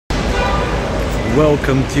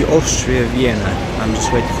Welcome to Austria, Vienna. I'm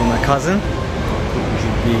just waiting for my cousin, who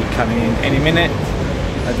should be coming in any minute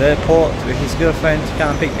at the airport with his girlfriend to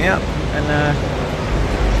come and pick me up, and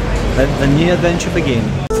let the new adventure begin.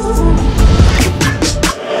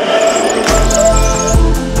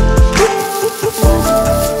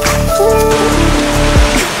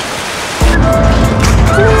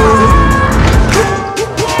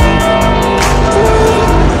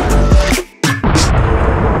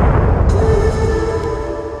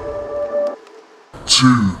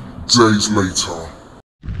 Days later.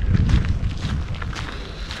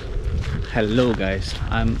 Hello guys,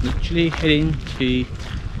 I'm literally heading to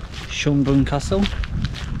Schönbrunn Castle.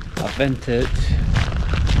 I've entered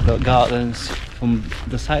the gardens from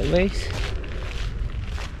the sideways.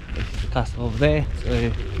 This is the castle over there, so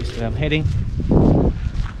this is where I'm heading.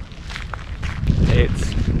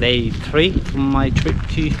 It's day 3 from my trip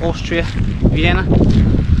to Austria, Vienna.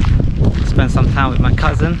 Spent some time with my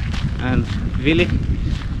cousin and Vili,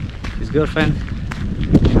 his girlfriend,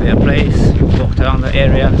 in their place. Walked around the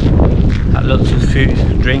area, had lots of food,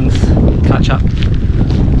 drinks, catch up.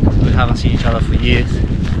 We haven't seen each other for years,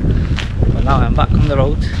 but now I'm back on the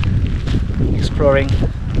road, exploring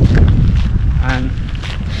and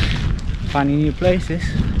finding new places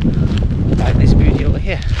like this beauty over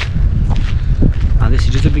here. And this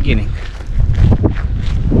is just the beginning.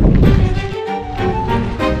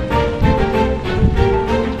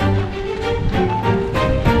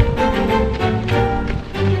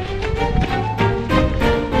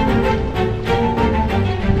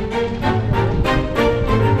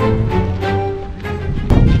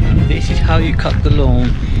 How you cut the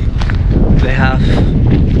lawn. They have a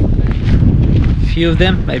few of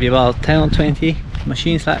them, maybe about 10 or 20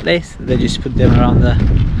 machines like this. They just put them around the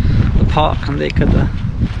park and they cut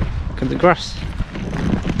the grass.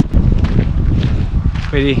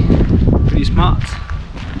 Pretty smart.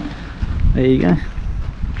 There you go.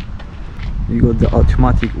 You got the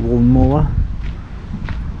automatic lawn mower,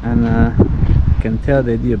 and you can tell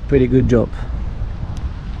they did a pretty good job.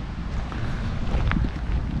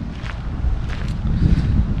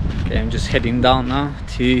 Okay, I'm just heading down now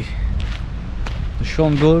to the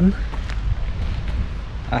Schönbrunn.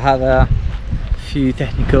 I had a few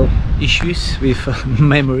technical issues with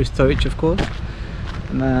memory storage, of course,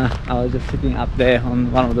 and I was just sitting up there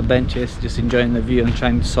on one of the benches, just enjoying the view and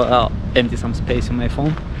trying to empty some space on my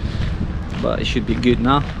phone. But it should be good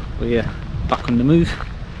now. We're back on the move,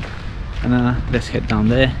 and let's head down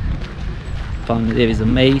there. Found that there is a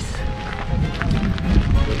maze.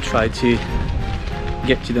 We'll try to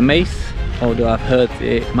get to the maze, although I've heard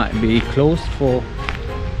it might be closed for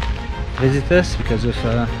visitors because of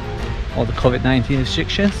all the COVID-19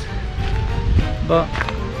 restrictions, but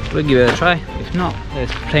we'll give it a try. If not,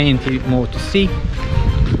 there's plenty more to see.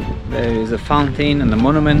 There is a fountain and a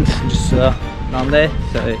monument just down there,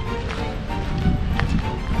 so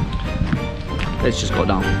let's just go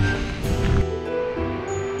down.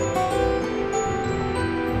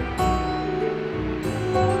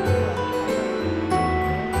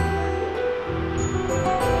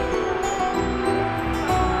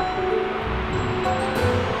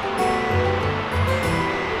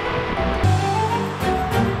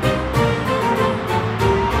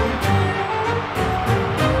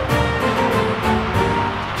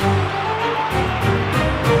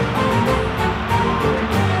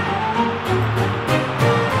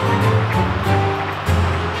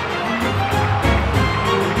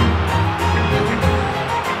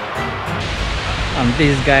 And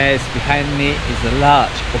this, guys, behind me is a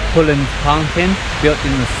large opulent fountain built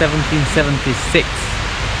in 1776,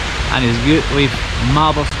 and is built with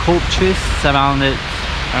marble sculptures surrounded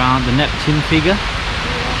around the Neptune figure.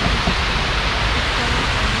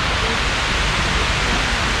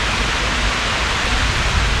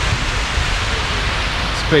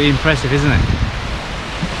 It's pretty impressive, isn't it?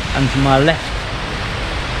 And to my left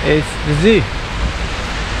is the zoo.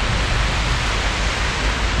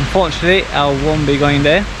 Unfortunately, I won't be going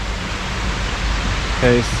there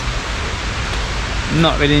because I'm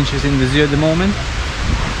not really interested in the zoo at the moment.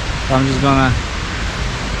 So I'm just gonna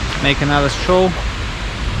make another stroll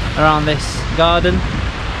around this garden,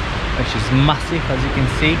 which is massive, as you can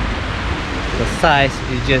see. The size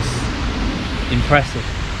is just impressive.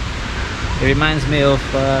 It reminds me of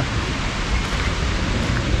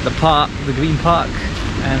the park, the Green Park,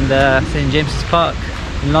 and St. James's Park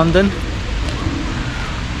in London.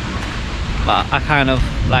 But I kind of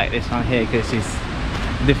like this one here because it's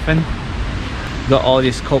different. Got all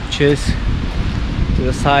these sculptures to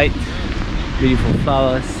the side, beautiful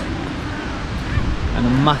flowers,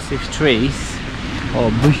 and massive trees or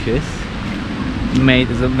bushes made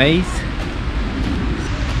as a maze.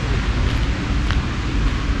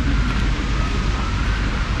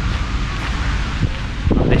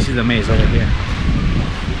 is the maze over here.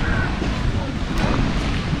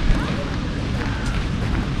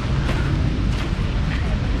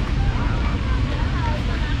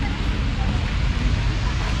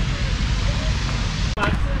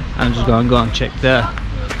 I'm just gonna go and check the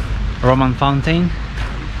Roman fountain.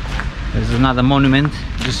 There's another monument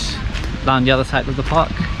just down the other side of the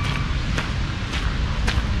park.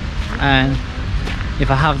 And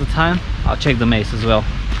if I have the time, I'll check the maze as well.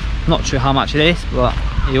 Not sure how much it is, but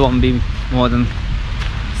it won't be more than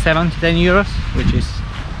 7 to 10 euros, which is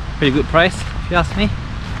a pretty good price if you ask me.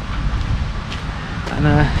 And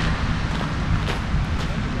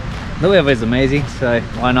the weather is amazing, so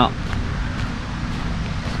why not?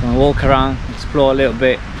 Just gonna walk around, explore a little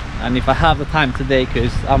bit, and if I have the time today,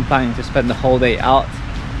 because I'm planning to spend the whole day out,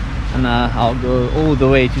 and I'll go all the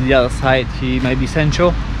way to the other side to maybe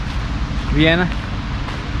central Vienna.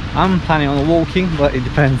 I'm planning on walking, but it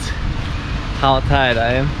depends how tired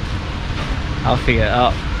I am. I'll figure it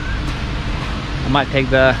out. I might take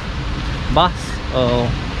the bus or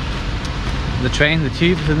the train, the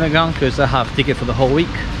tube to the ground, because I have a ticket for the whole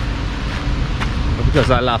week. But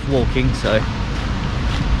because I love walking, so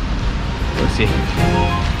we'll see.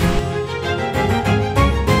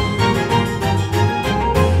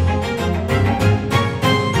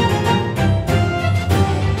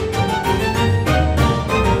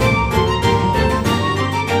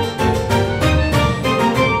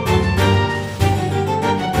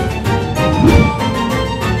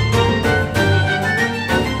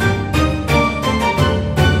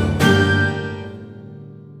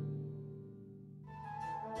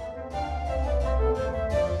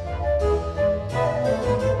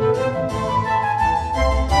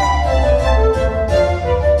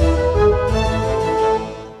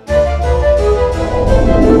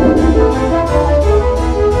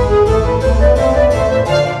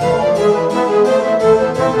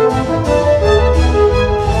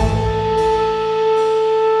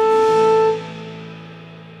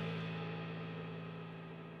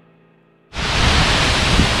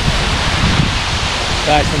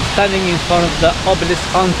 Guys, I'm standing in front of the obelisk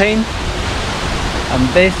fountain, and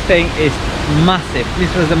this thing is massive.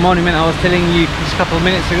 This was the monument I was telling you just a couple of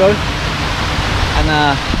minutes ago. And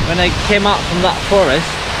when I came out from that forest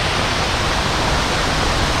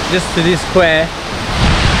just to this square,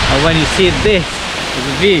 and when you see this,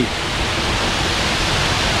 the view,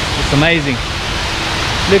 it's amazing.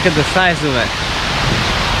 Look at the size of it.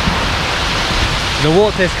 The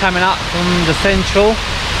water is coming out from the central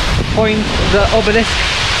point of the obelisk,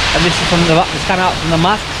 and this is from the it's coming out from the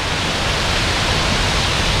mast.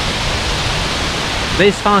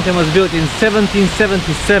 This fountain was built in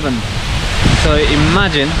 1777, so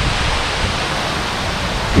imagine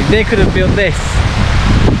if they could have built this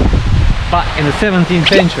back in the 17th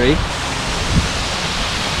century,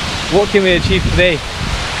 what can we achieve today?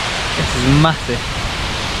 This is massive.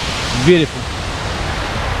 It's beautiful.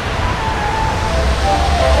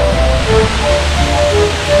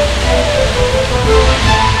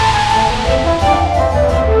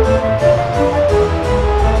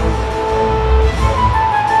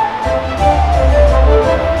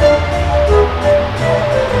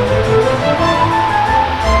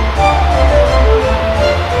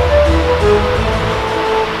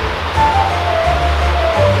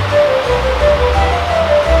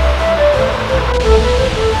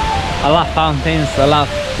 I love fountains, I love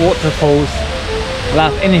waterfalls, I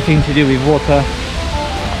love anything to do with water.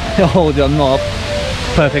 Although I'm not a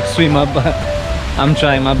perfect swimmer, but I'm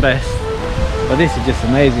trying my best. But this is just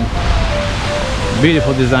amazing.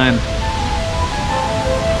 Beautiful design.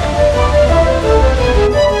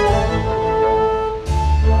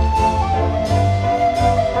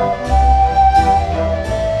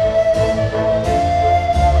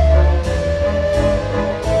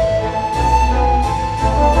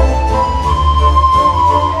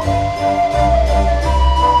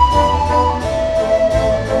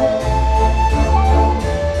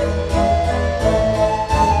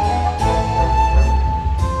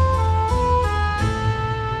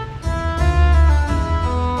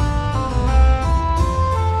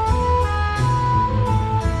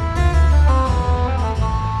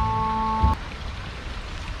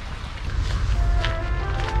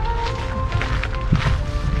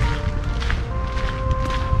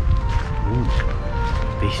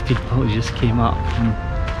 These people just came out from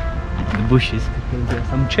the bushes because there's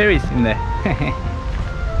some cherries in there.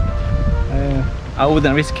 I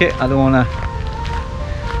wouldn't risk it. I don't want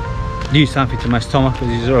to do something to my stomach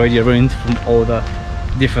because it's already ruined from all the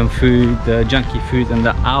different food, the junky food and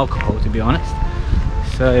the alcohol, to be honest.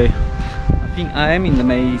 So I think I am in the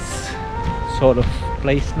maze sort of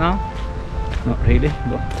place now. Not really,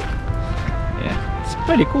 but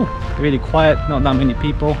Really cool, really quiet, not that many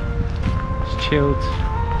people, it's chilled,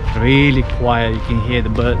 really quiet. You can hear the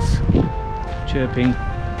birds chirping.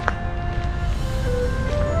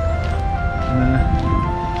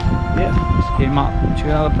 Yeah, just came up to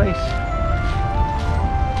another place.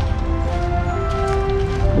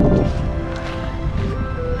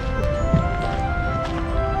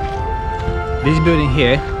 This building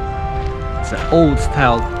here, it's an old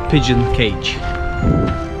style pigeon cage,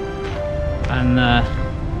 and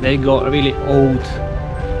they got really old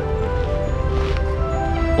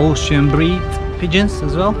Austrian breed pigeons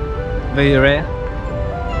as well, very rare.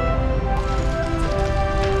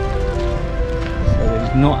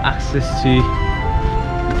 No access to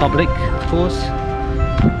the public, of course.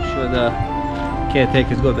 I'm sure the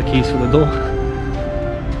caretaker's got the keys for the door,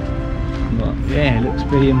 but yeah, it looks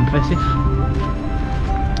pretty impressive.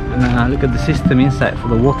 And look at the system inside for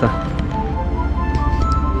the water.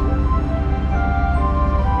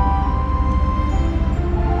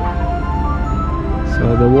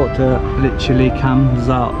 So the water literally comes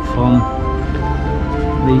out from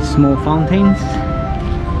these small fountains,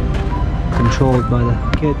 controlled by the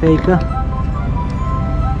caretaker.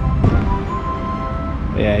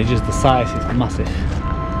 Yeah, it's just the size is massive.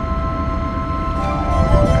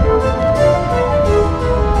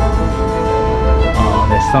 Oh,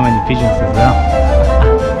 there's so many pigeons as well.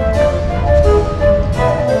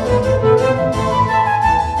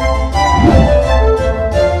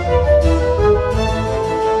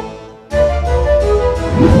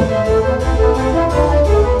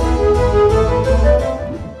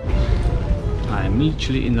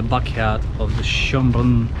 Literally in the backyard of the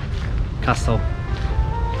Schönbrunn Castle,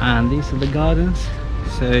 and these are the gardens.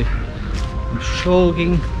 So I'm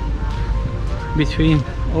jogging between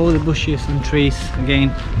all the bushes and trees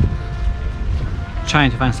again,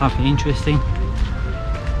 trying to find something interesting.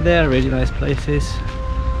 They're really nice places.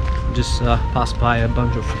 Just passed by a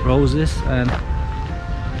bunch of roses and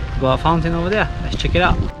got a fountain over there. Let's check it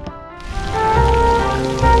out.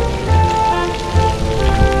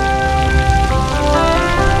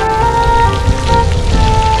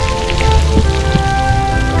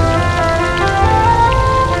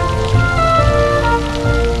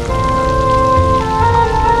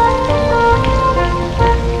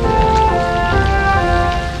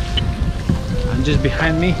 Just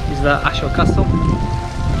behind me is the actual castle.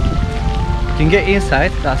 You can get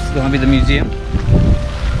inside, that's going to be the museum.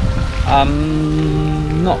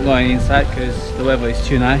 I'm not going inside because the weather is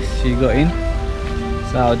too nice to go in,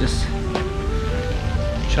 so I'll just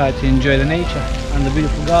try to enjoy the nature and the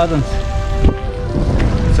beautiful gardens.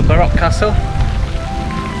 It's a Baroque castle,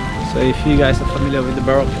 so if you guys are familiar with the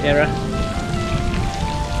Baroque era,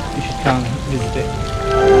 you should come visit it.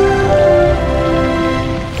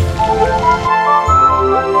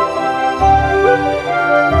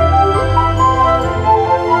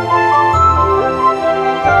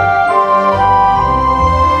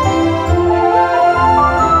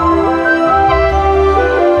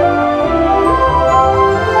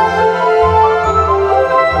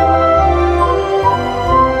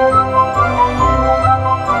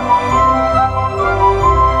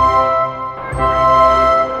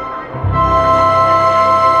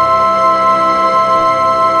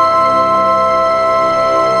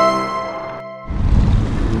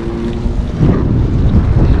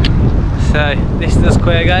 So this is the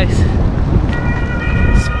square, guys.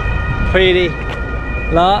 It's pretty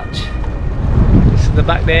large. This is the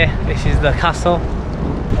back there, this is the castle.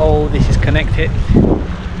 All this is connected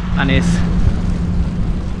and it's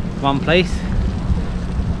one place.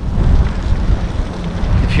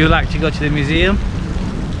 If you like to go to the museum,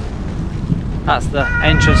 that's the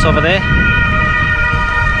entrance over there.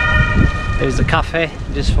 There's a cafe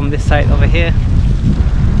just from this side over here.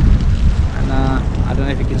 I don't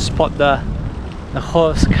know if you can spot the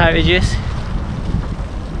horse carriages.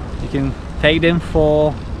 You can take them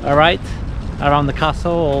for a ride around the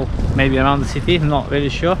castle or maybe around the city, I'm not really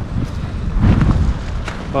sure.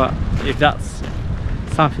 But if that's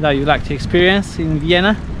something that you'd like to experience in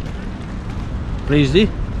Vienna, please do.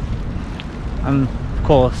 And of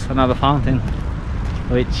course another fountain,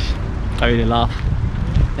 which I really love.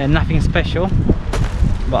 They're nothing special,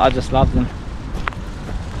 but I just love them.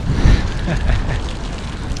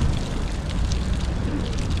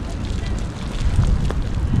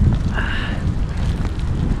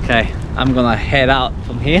 Okay, I'm gonna head out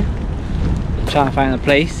from here, try and find a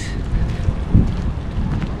place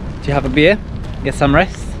to have a beer, get some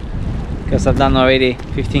rest, because I've done already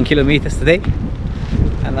 15 kilometers today,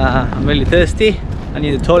 and I'm really thirsty. I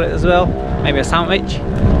need a toilet as well, maybe a sandwich.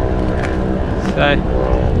 So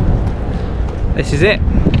this is it,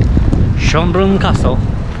 Schönbrunn Castle.